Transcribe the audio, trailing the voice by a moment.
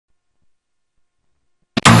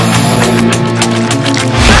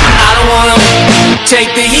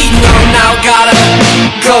take the heat, no, now gotta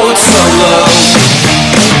go it solo.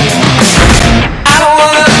 I don't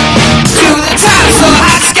wanna do the time, so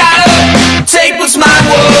I just gotta take what's mine,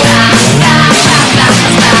 whoa.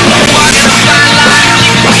 Walking a fine line,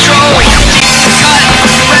 control, cut,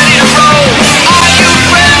 ready to roll. Are you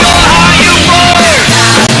ready or are you bored?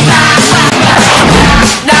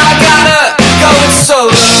 Now I gotta go it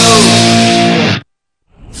solo.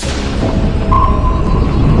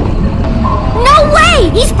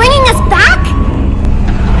 He's bringing us back?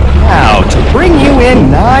 Now, to bring you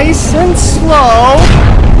in nice and slow...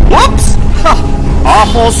 Whoops!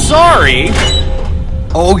 Awful sorry.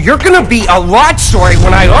 Oh, you're gonna be a lot sorry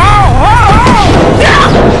when I...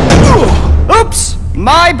 Oops!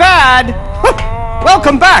 My bad!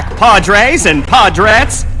 Welcome back, Padres and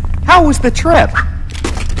Padrettes. How was the trip?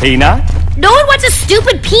 Peanut? No one wants a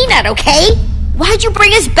stupid peanut, okay? Why'd you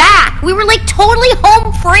bring us back? We were like totally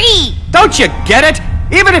home free. Don't you get it?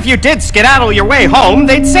 Even if you did skedaddle your way home,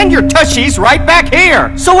 they'd send your tushies right back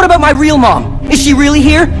here. So what about my real mom? Is she really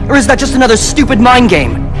here? Or is that just another stupid mind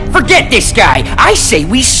game? Forget this guy. I say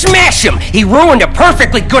we smash him. He ruined a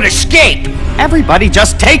perfectly good escape. Everybody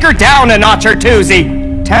just take her down a notch or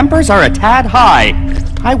twosie. Tempers are a tad high.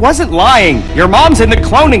 I wasn't lying. Your mom's in the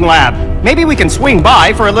cloning lab. Maybe we can swing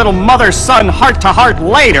by for a little mother-son heart-to-heart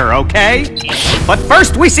later, okay? But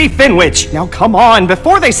first we see Finwich. Now come on,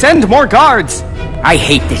 before they send more guards. I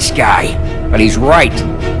hate this guy, but he's right.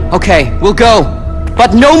 Okay, we'll go.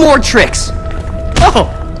 But no more tricks. Oh!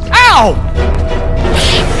 Ow!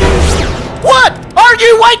 What are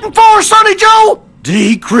you waiting for, Sonny Joe?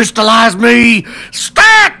 Decrystallize me!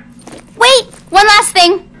 Stat! Wait, one last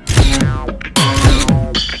thing.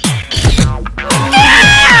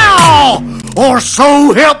 Ow! Or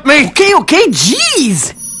so help me! Okay,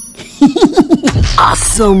 jeez!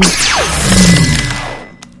 Awesome.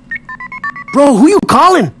 Bro, who you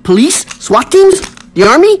calling? Police? SWAT teams? The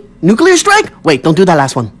army? Nuclear strike? Wait, don't do that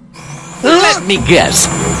last one. Let me guess.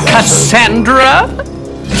 Cassandra?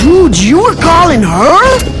 Dude, you were calling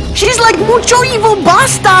her? She's like mucho evil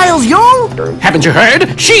boss styles, yo! Haven't you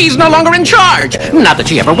heard? She's no longer in charge. Not that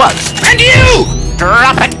she ever was. And you!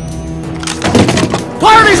 Drop it!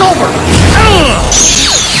 Party's over!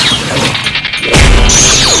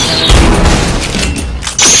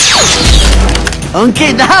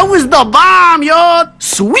 Okay, that was the bomb, yo!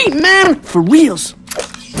 Sweet, man! For reals.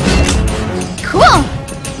 Cool.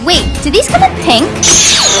 Wait, do these come in pink?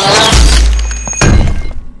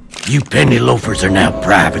 You penny loafers are now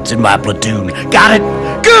privates in my platoon. Got it?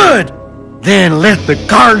 Good! Then let the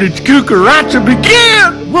carnage cucaracha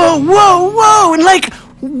begin! Whoa, whoa, whoa! And like,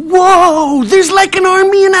 whoa! There's like an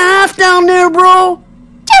army and a half down there, bro!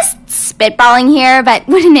 Just spitballing here, but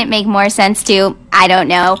wouldn't it make more sense to, I don't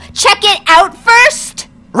know, check it out first?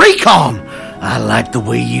 Recon! I like the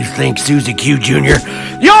way you think, Susie Q, Jr.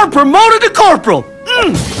 You're promoted to corporal!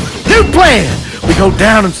 New plan! We go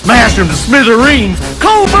down and smash them to smithereens,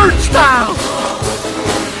 covert style!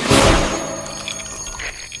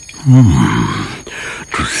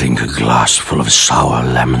 To think a glass full of sour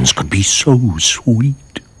lemons could be so sweet.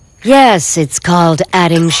 Yes, it's called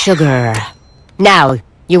adding sugar. Now,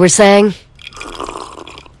 you were saying?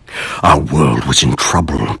 Our world was in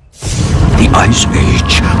trouble. The Ice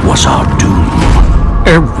Age was our doom.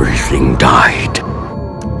 Everything died.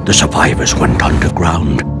 The survivors went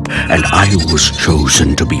underground, and I was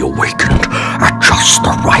chosen to be awakened at just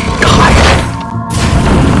the right time.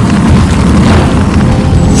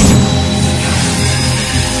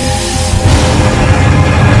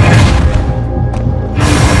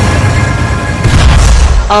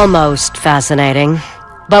 Almost fascinating.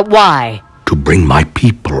 But why? To bring my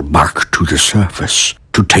people back to the surface.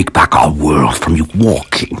 To take back our world from you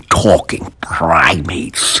walking, talking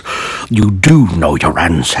primates. You do know your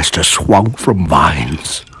ancestors swung from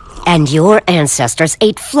vines. And your ancestors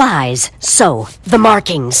ate flies. So, the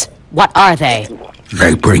markings, what are they?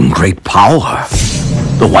 They bring great power.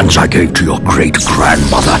 The ones I gave to your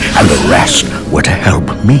great-grandmother, and the rest were to help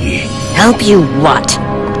me. Help you what?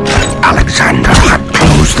 Alexander had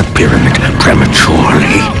closed the pyramid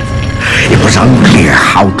prematurely. It was unclear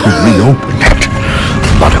how to reopen it.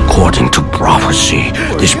 But according to prophecy,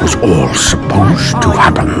 this was all supposed to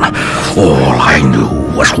happen. All I knew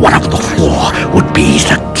was one of the four would be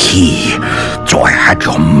the key. So I had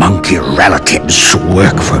your monkey relatives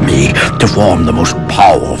work for me to form the most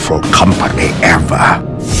powerful company ever.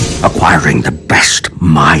 Acquiring the best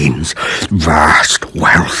minds, vast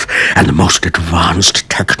wealth, and the most advanced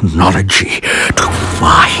technology to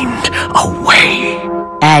find a way.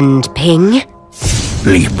 And Ping?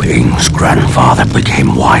 Li Ping's grandfather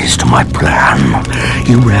became wise to my plan.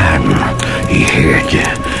 He ran, he hid,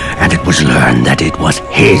 and it was learned that it was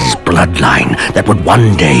his bloodline that would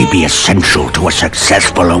one day be essential to a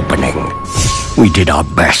successful opening. We did our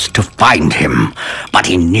best to find him, but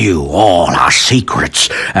he knew all our secrets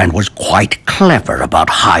and was quite clever about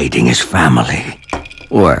hiding his family.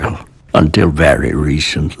 Well, until very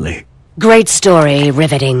recently. Great story,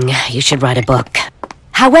 riveting. You should write a book.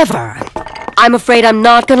 However, I'm afraid I'm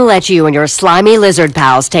not gonna let you and your slimy lizard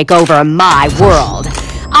pals take over my world.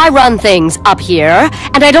 I run things up here,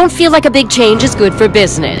 and I don't feel like a big change is good for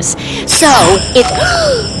business. So,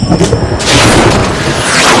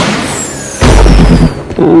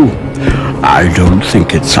 Oh, I don't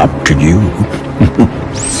think it's up to you.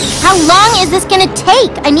 How long is this gonna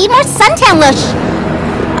take? I need more suntan lush.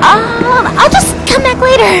 I'll just come back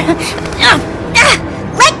later.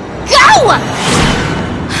 Let go!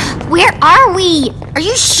 Where are we? Are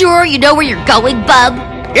you sure you know where you're going, bub?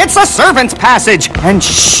 It's a servant's passage! And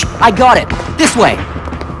shh! I got it. This way.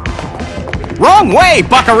 Wrong way,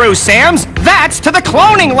 Buckaroo Sams! That's to the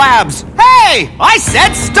cloning labs! Hey! I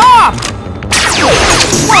said stop!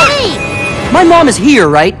 Wait! My mom is here,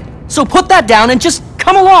 right? So put that down and just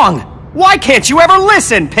come along. Why can't you ever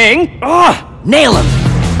listen, Ping? Ugh! Nail him!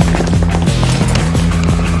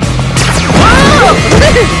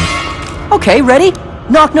 Okay, ready?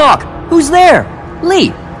 Knock, knock. Who's there?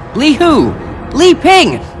 Lee. Lee who? Li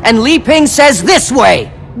Ping. And Li Ping says this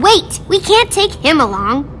way. Wait, we can't take him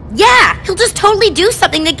along. Yeah, he'll just totally do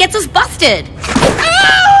something that gets us busted.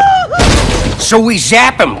 So we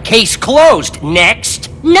zap him. Case closed. Next.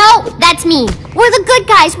 No, that's me. We're the good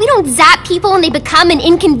guys. We don't zap people and they become an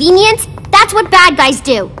inconvenience. That's what bad guys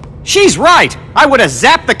do. She's right! I would have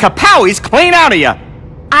zapped the kapowies clean out of you!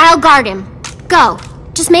 I'll guard him. Go.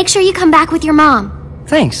 Just make sure you come back with your mom.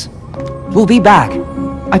 Thanks. We'll be back.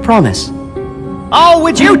 I promise. Oh,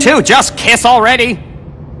 would you two just kiss already?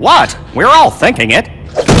 What? We're all thinking it.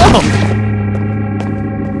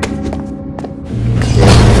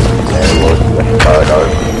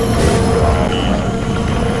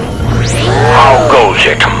 How goes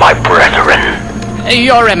it, my brethren?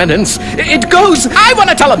 Your Eminence, it goes... I want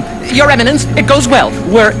to tell him! Your Eminence, it goes well.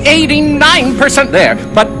 We're 89% there,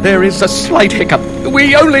 but there is a slight hiccup.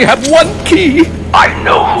 We only have one key. I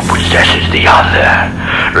know who possesses the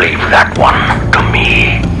other. Leave that one to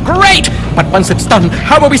me. Great! But once it's done,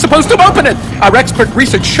 how are we supposed to open it? Our expert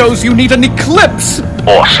research shows you need an eclipse.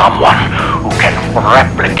 Or someone who can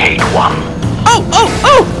replicate one.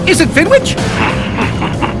 Oh! Is it Finwich?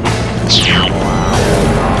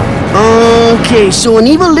 Okay, so an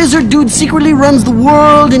evil lizard dude secretly runs the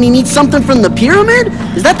world and he needs something from the pyramid?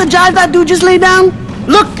 Is that the jive that dude just laid down?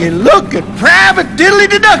 Look at private diddly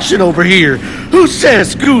deduction over here. Who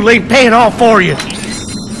says school ain't paying off for you?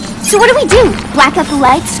 So what do we do? Black out the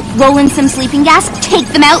lights, roll in some sleeping gas, take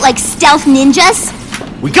them out like stealth ninjas?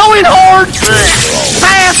 We go in hard,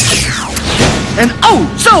 fast, and oh,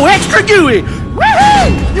 so extra gooey.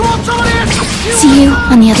 Woohoo! You want some of this? See you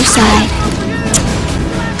on the other side.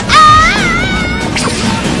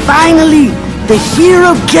 Finally, the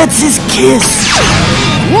hero gets his kiss.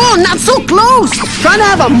 Whoa, not so close. Trying to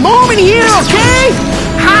have a moment here, okay?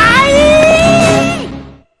 Hi!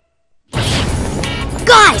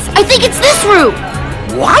 Guys, I think it's this room.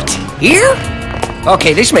 What? Here?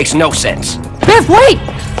 Okay, this makes no sense. Biff, wait!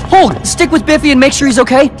 Hold, stick with Biffy and make sure he's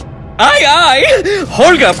okay. Aye.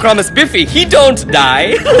 Holga promised Biffy he don't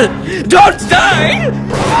die. Don't die!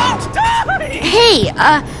 Don't die! Hey,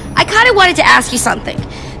 I kind of wanted to ask you something.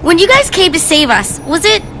 When you guys came to save us, was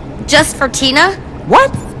it just for Tina?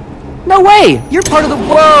 What? No way! You're part of the...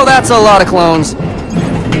 Whoa, that's a lot of clones.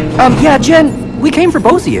 Yeah, Jen, we came for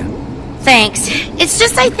both of you. Thanks. It's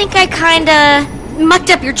just I think I kinda mucked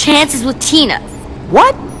up your chances with Tina.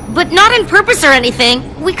 What? But not on purpose or anything.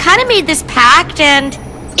 We kinda made this pact and...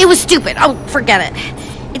 It was stupid. Oh, forget it.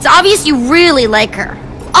 It's obvious you really like her.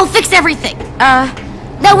 I'll fix everything.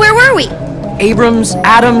 Now where were we? Abrams,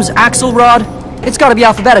 Adams, Axelrod. It's gotta be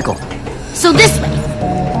alphabetical. So this way.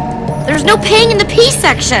 There's no Ping in the P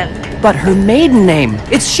section. But her maiden name,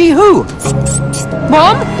 it's she who?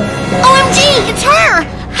 Mom? OMG, it's her!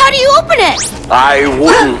 How do you open it? I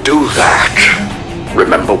wouldn't do that.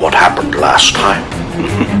 Remember what happened last time?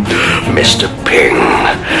 Mr. Ping,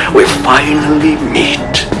 we finally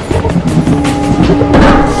meet.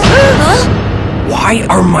 Huh? Why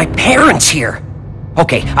are my parents here?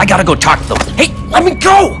 Okay, I gotta go talk to them. Hey, let me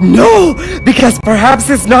go! No, because perhaps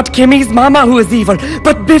it's not Kimmy's mama who is evil,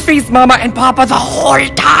 but Biffy's mama and papa the whole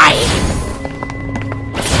time.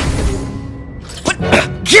 What?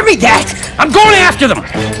 Give me that! I'm going after them!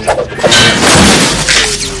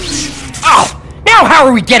 How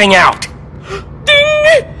are we getting out?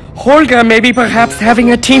 Ding! Holga may be perhaps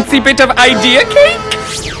having a teensy bit of idea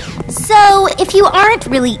cake? So, if you aren't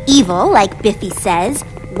really evil, like Biffy says,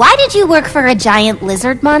 why did you work for a giant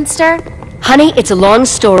lizard monster? Honey, it's a long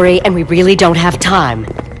story and we really don't have time.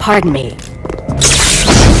 Pardon me.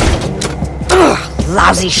 Ugh,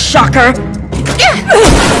 lousy shocker!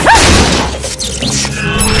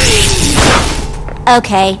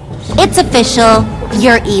 Okay, it's official.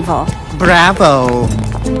 You're evil. Bravo.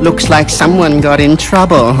 Looks like someone got in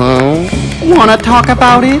trouble, huh? Wanna talk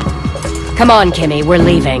about it? Come on, Kimmy, we're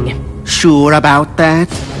leaving. Sure about that?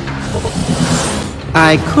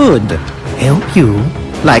 I could help you,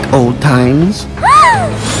 like old times.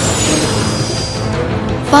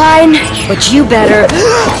 Fine, but you better...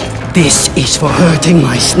 This is for hurting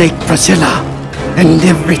my snake Priscilla and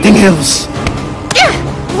everything else.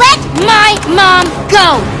 Let my mom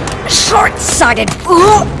go! Short-sighted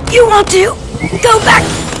fool! You want to go back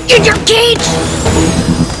in your cage?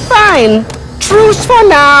 Fine. Truce for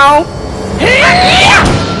now.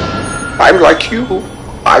 I'm like you.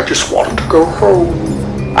 I just want to go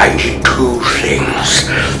home. I need two things.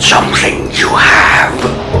 Something you have.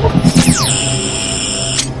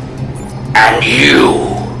 And you.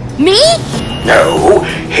 Me? No,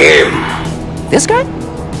 him. This guy?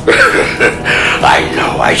 I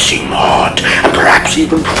know I seem odd and perhaps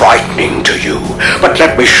even frightening to you, but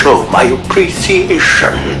let me show my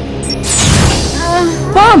appreciation.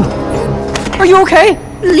 Mom! Are you okay?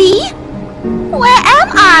 Lee? Where am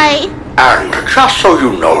I? And just so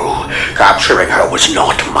you know, capturing her was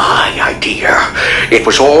not my idea. It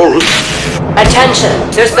was all... Attention,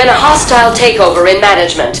 there's been a hostile takeover in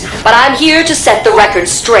management, but I'm here to set the record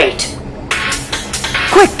straight.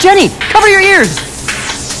 Quick, Jenny, cover your ears!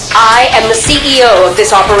 I am the CEO of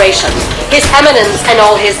this operation. His Eminence and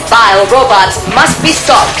all his vile robots must be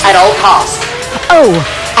stopped at all costs. Oh,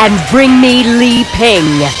 and bring me Li Ping.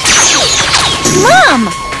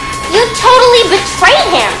 Mom! You totally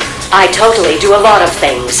betrayed him! I totally do a lot of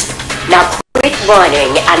things. Now quit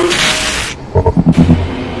whining and...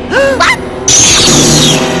 What?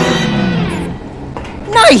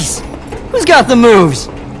 Nice! Who's got the moves?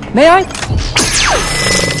 May I?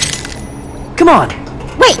 Come on.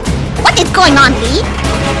 Wait, what is going on, Lee?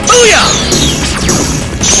 Booyah!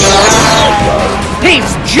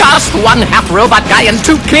 He's just one half-robot guy and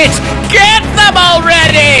two kids! Get them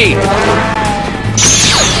already!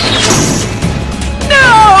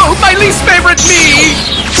 No! My least favorite me!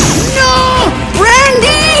 No!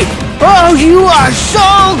 Randy! Oh, you are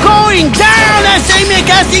so going down, S.A.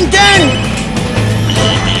 McCassington!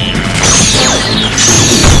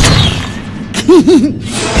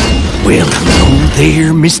 Well, hello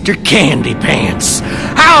there, Mr. Candy Pants.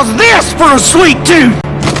 How's this for a sweet tooth?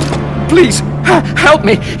 Please, help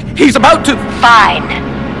me. He's about to... Fine,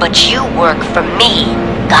 but you work for me.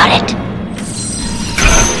 Got it?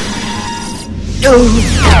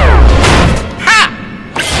 Ha!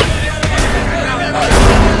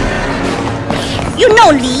 You know,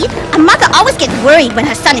 Lee, a mother always gets worried when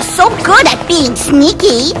her son is so good at being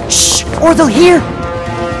sneaky. Shh, or they'll hear.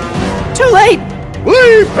 Too late.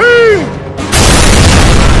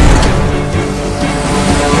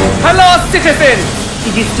 Hello, citizens!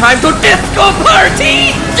 It is time to disco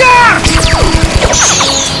party! Yeah!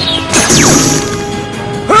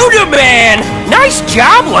 Huda Man! Nice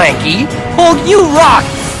job, Lanky. Oh, you rock.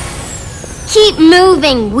 Keep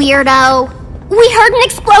moving, weirdo. We heard an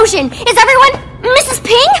explosion. Is everyone... Mrs.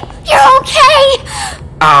 Ping? You're okay?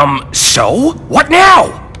 So? What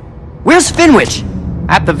now? Where's Finwich?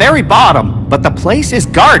 At the very bottom, but the place is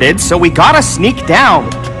guarded, so we gotta sneak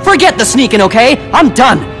down. Forget the sneaking, okay? I'm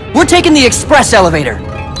done. We're taking the express elevator.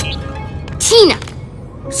 Tina!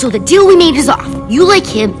 So the deal we made is off. You like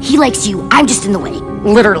him, he likes you. I'm just in the way.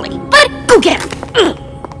 Literally. But go get him!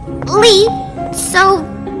 Lee, so,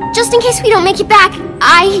 just in case we don't make it back,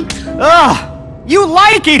 Ugh! You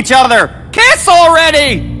like each other! Kiss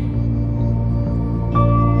already!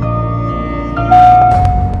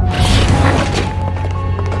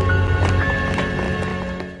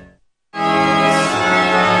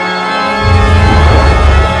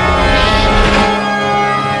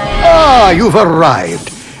 You've arrived,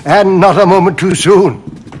 and not a moment too soon.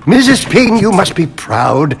 Mrs. Ping, you must be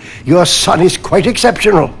proud. Your son is quite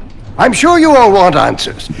exceptional. I'm sure you all want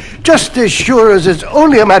answers, just as sure as it's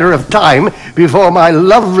only a matter of time before my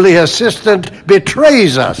lovely assistant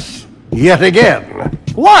betrays us. Yet again.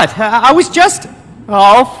 What? I was just...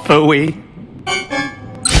 Oh, phooey.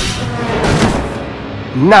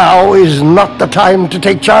 Now is not the time to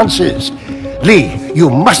take chances. Lee, you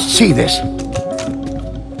must see this.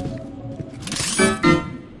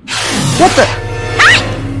 What the... Hi!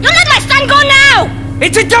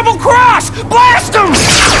 It's a double cross! Blast him!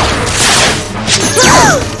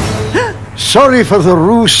 Sorry for the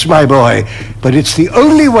ruse, my boy, but it's the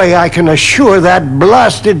only way I can assure that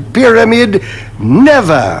blasted pyramid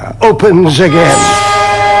never opens again.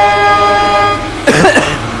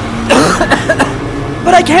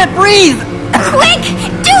 But I can't breathe! Quick!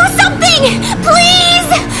 Do something! Please!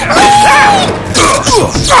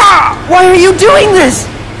 Why are you doing this?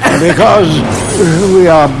 Because we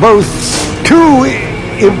are both too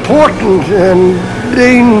important and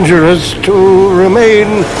dangerous to remain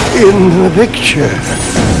in the picture.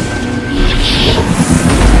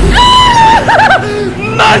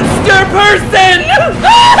 Monster person!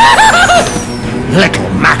 Little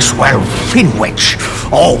Maxwell Finwich,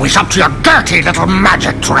 always up to your dirty little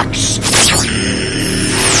magic tricks.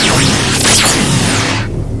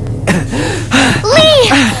 Lee!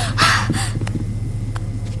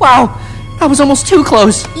 Wow, that was almost too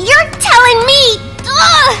close. You're telling me!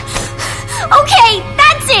 Ugh. Okay,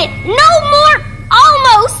 that's it! No more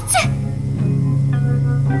almost!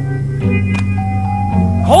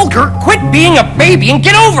 Holger, quit being a baby and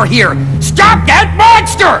get over here! Stop that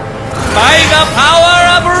monster! By the power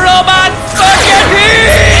of robot spaghetti!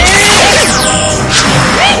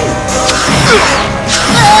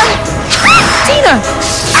 Tina!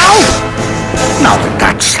 Ow! Now that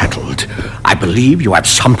that's settled, I believe you have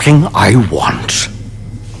something I want.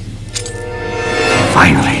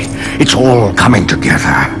 Finally, it's all coming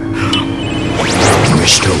together.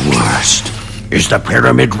 Mr. Worst, is the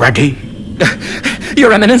pyramid ready?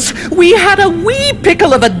 Your Eminence, we had a wee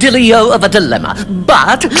pickle of a dealio of a dilemma,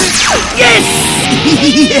 but... Yes!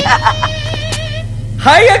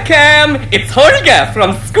 Hiya, Cam! It's Holger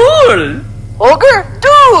from school! Holger?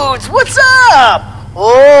 Dudes, what's up?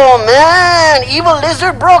 Oh, man, evil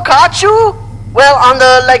lizard bro caught you? Well, on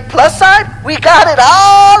the, plus side, we got it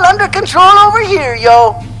all under control over here,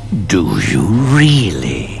 yo. Do you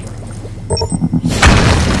really?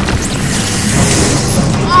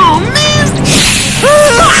 Oh, man!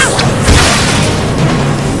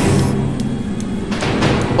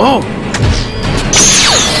 Oh!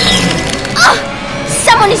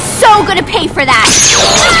 Someone is so gonna pay for that!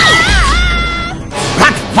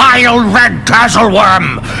 That vile red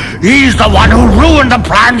dazzleworm! He's the one who ruined the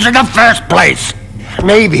plans in the first place!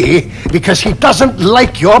 Maybe because he doesn't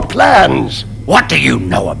like your plans. What do you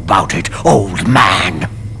know about it, old man?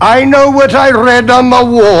 I know what I read on the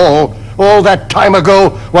wall all that time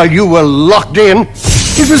ago while you were locked in.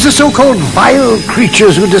 It was the so-called vile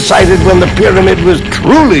creatures who decided when the pyramid was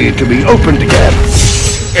truly to be opened again.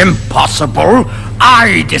 Impossible!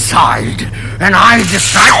 I decide! And I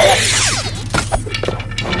decide...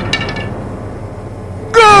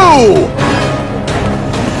 Go!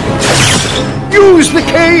 Use the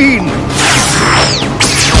cane!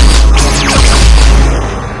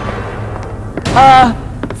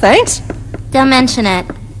 Thanks? Don't mention it.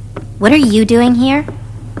 What are you doing here?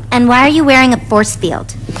 And why are you wearing a force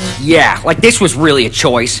field? Yeah, like this was really a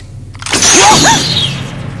choice.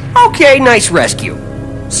 Okay, nice rescue.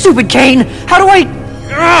 Stupid Kane, how do I...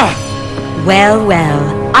 Ugh. Well,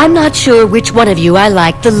 well, I'm not sure which one of you I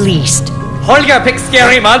like the least. Holger picks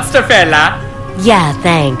scary monster fella. Yeah,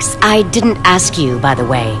 thanks. I didn't ask you, by the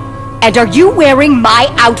way. And are you wearing my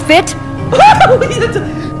outfit?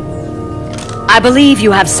 I believe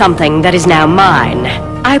you have something that is now mine.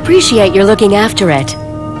 I appreciate your looking after it.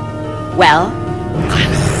 Well?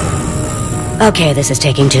 Okay, this is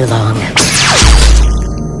taking too long.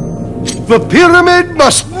 The pyramid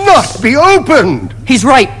must not be opened! He's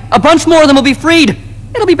right. A bunch more of them will be freed.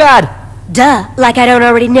 It'll be bad. Duh, like I don't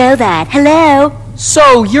already know that. Hello?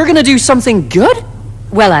 So, you're gonna do something good?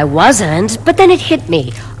 Well, I wasn't, but then it hit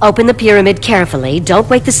me. Open the pyramid carefully, don't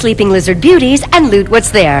wake the sleeping lizard beauties, and loot what's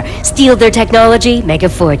there. Steal their technology, make a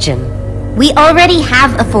fortune. We already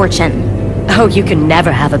have a fortune. Oh, you can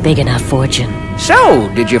never have a big enough fortune. So,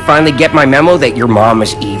 did you finally get my memo that your mom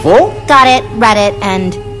is evil? Got it, read it,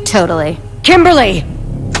 and totally. Kimberly!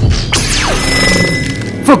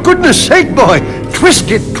 For goodness sake, boy, twist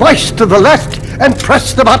it twice to the left and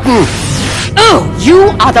press the button. Ooh,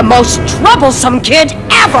 you are the most troublesome kid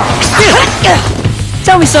ever!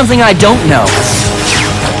 Tell me something I don't know.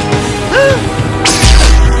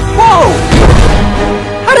 Whoa!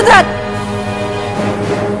 How did that...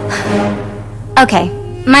 Okay,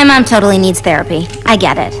 my mom totally needs therapy. I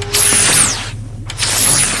get it.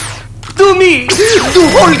 Do me! Do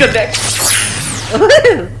Holger next!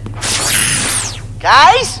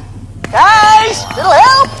 Guys? Guys? Little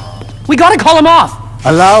help? We gotta call him off!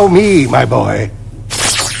 Allow me, my boy.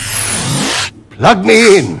 Plug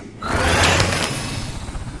me in.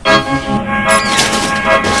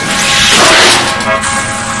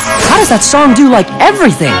 that song do like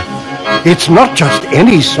everything? It's not just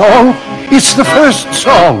any song. It's the first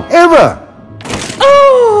song ever.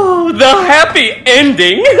 Oh, the happy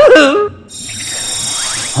ending.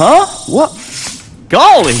 Huh? What?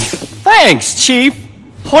 Golly, thanks, Chief.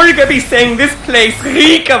 Holger be saying this place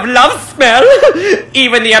reek of love smell.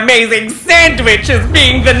 Even the amazing sandwich is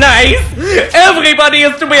being the nice. Everybody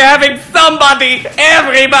is to be having somebody.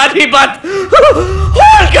 Everybody but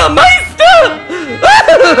Holger Meister.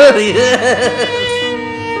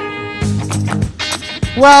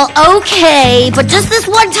 Well, okay, but just this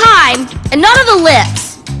one time, and none of the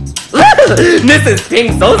lips. Mrs.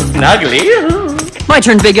 Pink so snuggly. My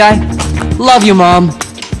turn, big guy. Love you, Mom.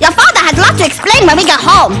 Your father has a lot to explain when we get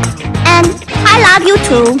home. And I love you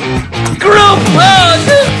too. Group hug.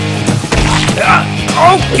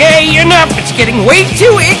 Okay, enough. It's getting way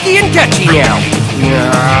too icky and touchy now.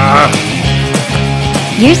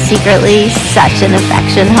 You're secretly such an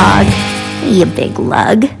affection hog. You big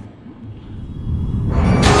lug.